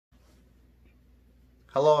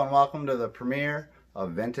Hello and welcome to the premiere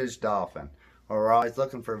of Vintage Dolphin, where we're always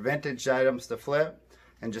looking for vintage items to flip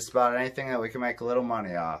and just about anything that we can make a little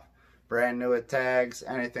money off. Brand new with tags,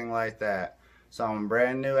 anything like that. So I'm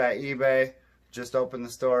brand new at eBay, just opened the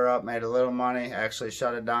store up, made a little money, actually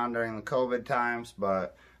shut it down during the COVID times,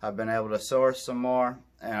 but I've been able to source some more,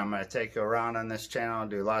 and I'm going to take you around on this channel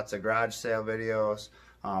and do lots of garage sale videos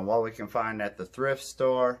on what we can find at the thrift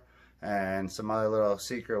store, and some other little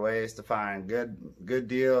secret ways to find good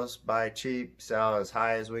deals, buy cheap, sell as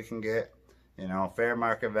high as we can get. You know, fair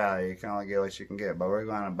market value. You can only get what you can get, but we're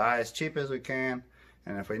going to buy as cheap as we can,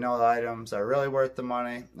 and if we know the items are really worth the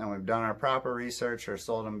money and we've done our proper research or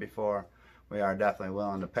sold them before, we are definitely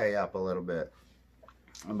willing to pay up a little bit.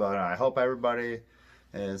 But I hope everybody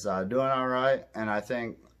is doing all right, and I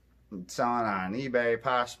think selling on eBay,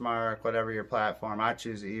 Poshmark, whatever your platform, I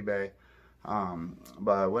choose eBay.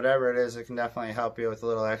 But whatever it is, it can definitely help you with a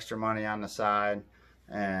little extra money on the side,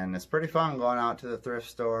 and it's pretty fun going out to the thrift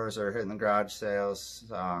stores or hitting the garage sales.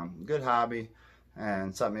 Good hobby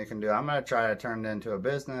and something you can do. I'm going to try to turn it into a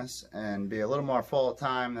business and be a little more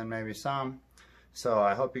full-time than maybe some. So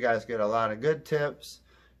I hope you guys get a lot of good tips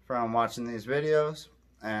from watching these videos,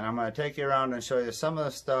 and I'm going to take you around and show you some of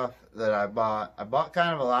the stuff that I bought. I bought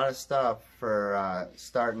kind of a lot of stuff for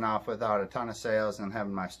starting off without a ton of sales and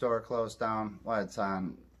having my store closed down while it's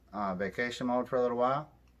on vacation mode for a little while.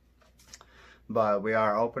 But we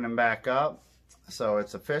are opening back up, so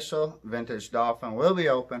it's official. Vintage Dolphin will be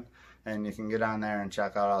open, and you can get on there and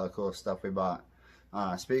check out all the cool stuff we bought.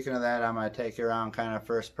 Speaking of that, I'm going to take you around kind of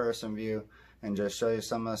first person view and just show you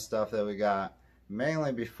some of the stuff that we got,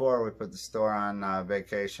 mainly before we put the store on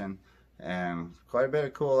vacation, and quite a bit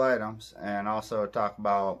of cool items, and also talk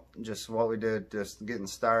about just what we did just getting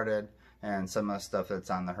started and some of the stuff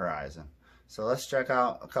that's on the horizon. So let's check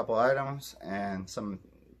out a couple items and some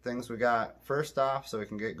things we got first off so we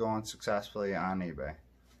can get going successfully on eBay.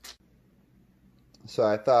 So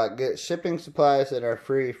I thought get shipping supplies that are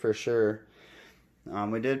free for sure.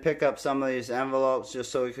 We did pick up some of these envelopes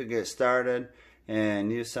just so we could get started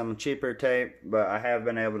and use some cheaper tape, but I have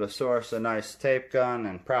been able to source a nice tape gun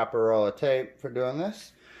and proper roll of tape for doing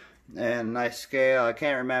this, and a nice scale. I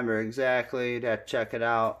can't remember exactly, you'd have to check it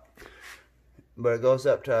out, but it goes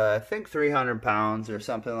up to I think 300 pounds or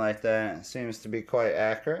something like that. It seems to be quite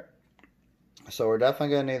accurate, so we're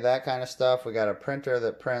definitely going to need that kind of stuff. We got a printer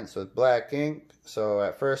that prints with black ink, so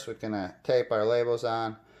at first we can tape our labels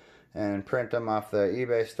on and print them off the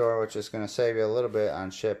eBay store, which is going to save you a little bit on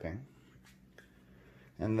shipping.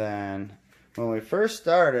 And then when we first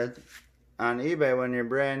started on eBay, when you're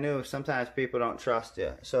brand new, sometimes people don't trust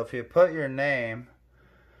you. So if you put your name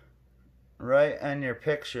right in your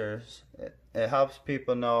pictures, it helps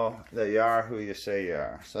people know that you are who you say you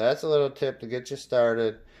are. So that's a little tip to get you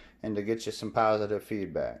started and to get you some positive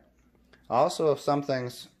feedback. Also, some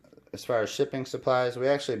things as far as shipping supplies, we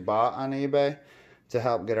actually bought on eBay to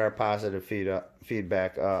help get our positive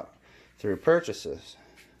feedback up through purchases.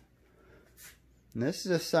 And this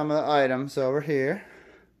is just some of the items over here.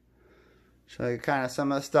 Show you kind of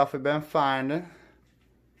some of the stuff we've been finding.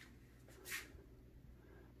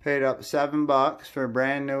 Paid up $7 for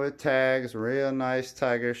brand new with tags. Real nice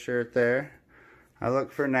tiger shirt there. I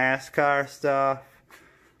look for NASCAR stuff.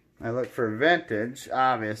 I look for vintage,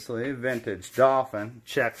 obviously. Vintage Dolphin.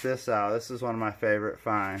 Check this out. This is one of my favorite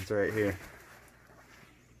finds right here.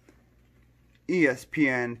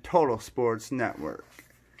 ESPN Total Sports Network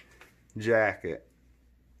jacket.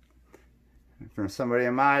 From somebody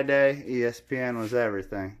in my day, ESPN was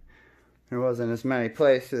everything. There wasn't as many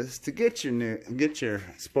places to get your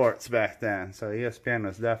sports back then, so ESPN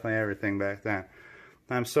was definitely everything back then.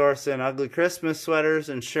 I'm sourcing ugly Christmas sweaters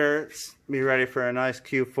and shirts. Be ready for a nice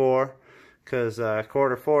Q4, because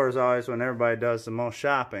Q4 is always when everybody does the most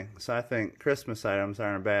shopping. So I think Christmas items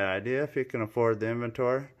aren't a bad idea if you can afford the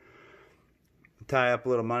inventory. Tie up a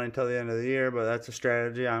little money till the end of the year, but that's a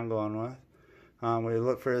strategy I'm going with. We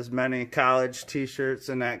look for as many college t-shirts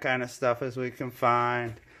and that kind of stuff as we can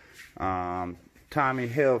find. Tommy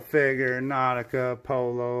Hilfiger, Nautica,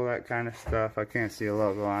 Polo, that kind of stuff. I can't see a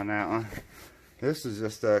logo on that one. This is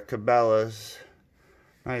just a Cabela's,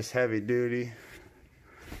 nice heavy duty.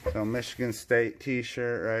 So Michigan State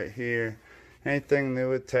t-shirt right here. Anything new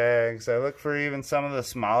with tags. I look for even some of the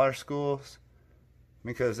smaller schools,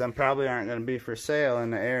 because them probably aren't going to be for sale in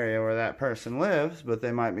the area where that person lives, but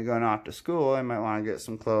they might be going off to school. They might want to get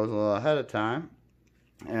some clothes a little ahead of time.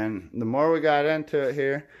 And the more we got into it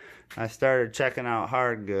here, I started checking out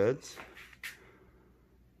hard goods.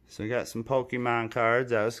 So we got some Pokemon cards.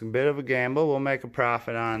 That was a bit of a gamble. We'll make a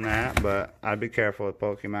profit on that, but I'd be careful with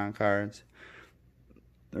Pokemon cards.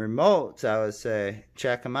 remotes, I would say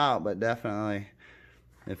check them out, but definitely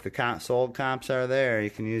if the sold comps are there, you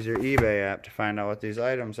can use your eBay app to find out what these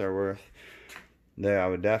items are worth. There, I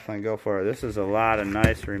would definitely go for it. This is a lot of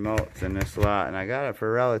nice remotes in this lot, and I got it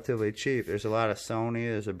for relatively cheap. There's a lot of Sony.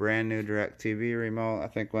 There's a brand new DirecTV remote. I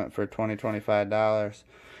think went for $20–25.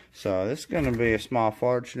 So this is going to be a small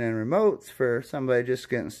fortune in remotes for somebody just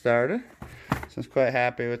getting started. So I'm quite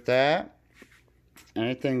happy with that.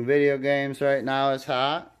 Anything video games right now is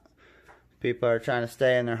hot. People are trying to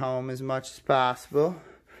stay in their home as much as possible.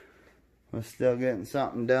 We're still getting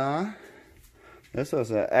something done. This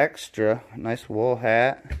was an extra nice wool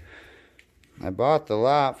hat. I bought the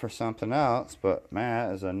lot for something else, but man,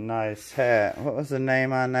 that is a nice hat. What was the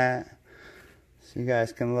name on that? So you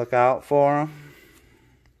guys can look out for them.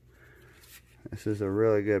 This is a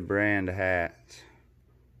really good brand of hats.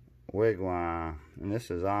 Wigwam. And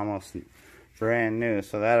this is almost brand new,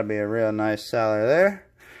 so that'll be a real nice seller there.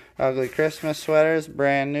 Ugly Christmas sweaters,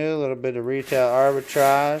 brand new, a little bit of retail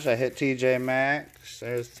arbitrage. I hit TJ Maxx.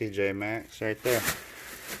 There's TJ Maxx right there.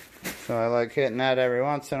 So I like hitting that every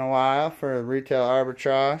once in a while for retail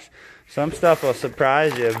arbitrage. Some stuff will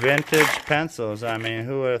surprise you. Vintage pencils. I mean,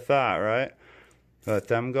 who would have thought, right? But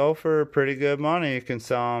them go for pretty good money. You can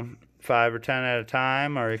sell them 5 or 10 at a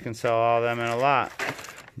time, or you can sell all of them in a lot.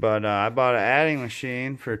 But I bought an adding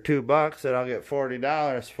machine for $2 that I'll get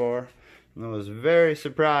 $40 for. I was very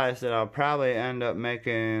surprised that I'll probably end up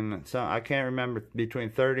making some, I can't remember, between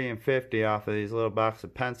 30 and 50 off of these little box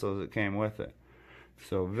of pencils that came with it.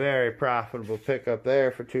 So very profitable pickup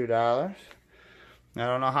there for $2. I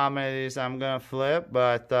don't know how many of these I'm going to flip,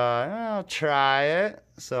 but I'll try it.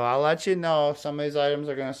 So I'll let you know if some of these items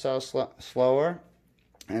are going to sell slower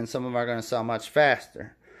and some of them are going to sell much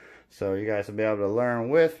faster. So you guys will be able to learn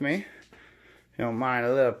with me. If you don't mind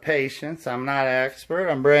a little patience. I'm not an expert.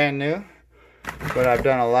 I'm brand new. But I've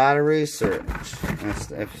done a lot of research.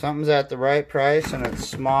 If something's at the right price and it's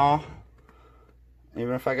small,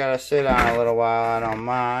 even if I gotta sit on it a little while, I don't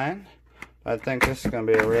mind. I think this is gonna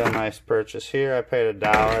be a real nice purchase here. I paid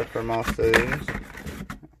 $1 for most of these,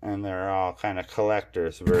 and they're all kind of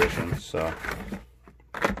collector's versions. So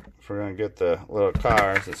if we're gonna get the little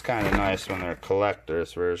cars, it's kind of nice when they're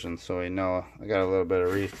collector's versions, so we know I got a little bit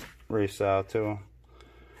of resale to them.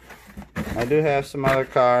 I do have some other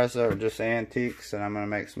cars that are just antiques that I'm going to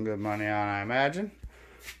make some good money on, I imagine.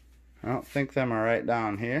 I don't think them are right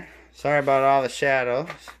down here. Sorry about all the shadows.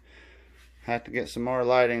 Have to get some more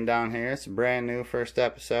lighting down here. It's a brand new first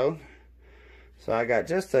episode. So I got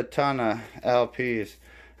just a ton of LPs.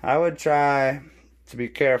 I would try to be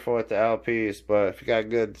careful with the LPs, but if you got a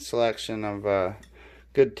good selection of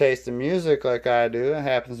good taste in music like I do, it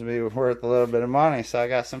happens to be worth a little bit of money. So I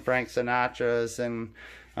got some Frank Sinatra's and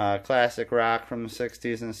classic rock from the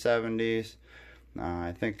 60s and 70s.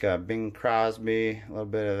 I think Bing Crosby, a little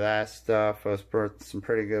bit of that stuff was worth some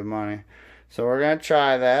pretty good money. So we're going to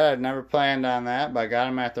try that. I'd never planned on that, but I got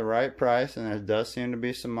them at the right price, and there does seem to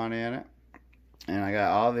be some money in it. And I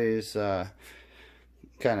got all these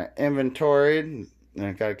kind of inventoried, and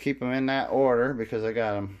I got to keep them in that order because I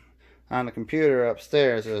got them on the computer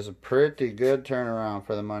upstairs. It was a pretty good turnaround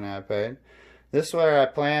for the money I paid. This is where I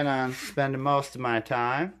plan on spending most of my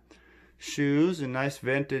time. Shoes and nice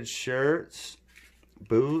vintage shirts.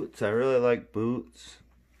 Boots. I really like boots.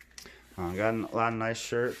 I got a lot of nice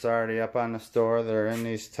shirts already up on the store. They're in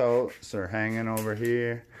these totes. They're hanging over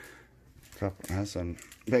here. That's a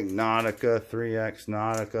big Nautica, 3X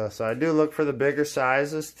Nautica. So I do look for the bigger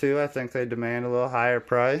sizes too. I think they demand a little higher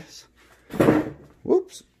price.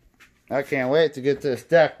 Whoops. I can't wait to get this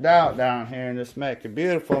decked out down here and just make it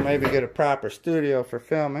beautiful. Maybe get a proper studio for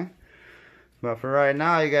filming. But for right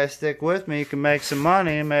now, you guys stick with me. You can make some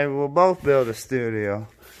money and maybe we'll both build a studio.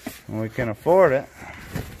 And we can afford it.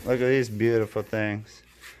 Look at these beautiful things.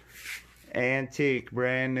 Antique,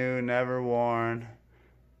 brand new, never worn.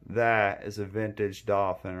 That is a vintage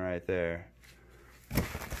Dolphin right there. I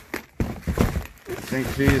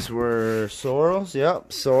think these were Sorrels. Yep,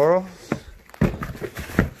 Sorrels.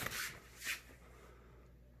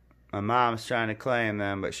 My mom's trying to claim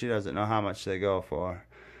them, but she doesn't know how much they go for.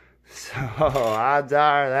 So, odds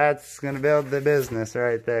are that's going to build the business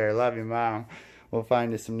right there. Love you, Mom. We'll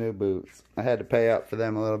find you some new boots. I had to pay up for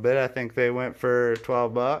them a little bit. I think they went for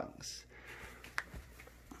 $12.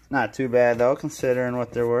 Not too bad, though, considering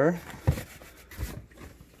what they're worth.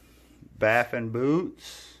 Baffin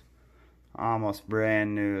boots. Almost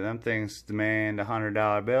brand new. Them things demand a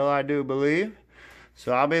 $100 bill, I do believe.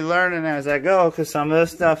 So I'll be learning as I go because some of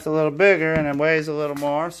this stuff's a little bigger and it weighs a little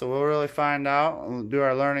more. So we'll really find out. We'll do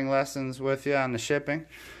our learning lessons with you on the shipping.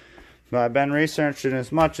 But I've been researching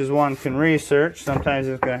as much as one can research. Sometimes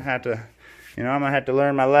it's going to have to, I'm going to have to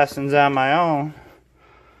learn my lessons on my own.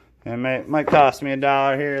 It might cost me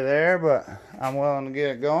 $1 here or there, but I'm willing to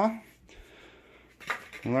get it going.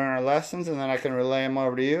 Learn our lessons, and then I can relay them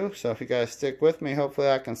over to you. So if you guys stick with me, hopefully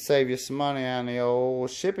I can save you some money on the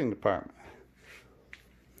old shipping department.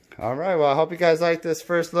 Alright, well, I hope you guys like this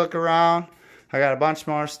first look around. I got a bunch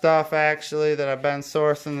more stuff actually that I've been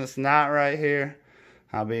sourcing that's not right here.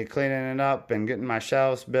 I'll be cleaning it up and getting my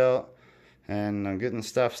shelves built and getting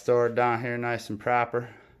stuff stored down here nice and proper.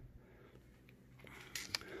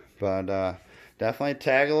 But definitely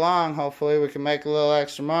tag along. Hopefully we can make a little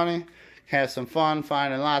extra money, have some fun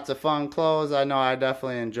finding lots of fun clothes. I know I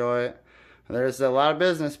definitely enjoy it. There's a lot of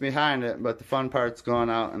business behind it, but the fun part's going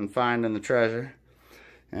out and finding the treasure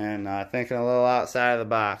and thinking a little outside of the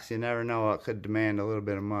box. You never know what could demand a little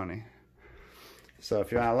bit of money. So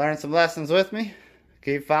if you want to learn some lessons with me,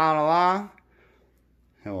 keep following along,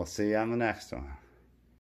 and we'll see you on the next one.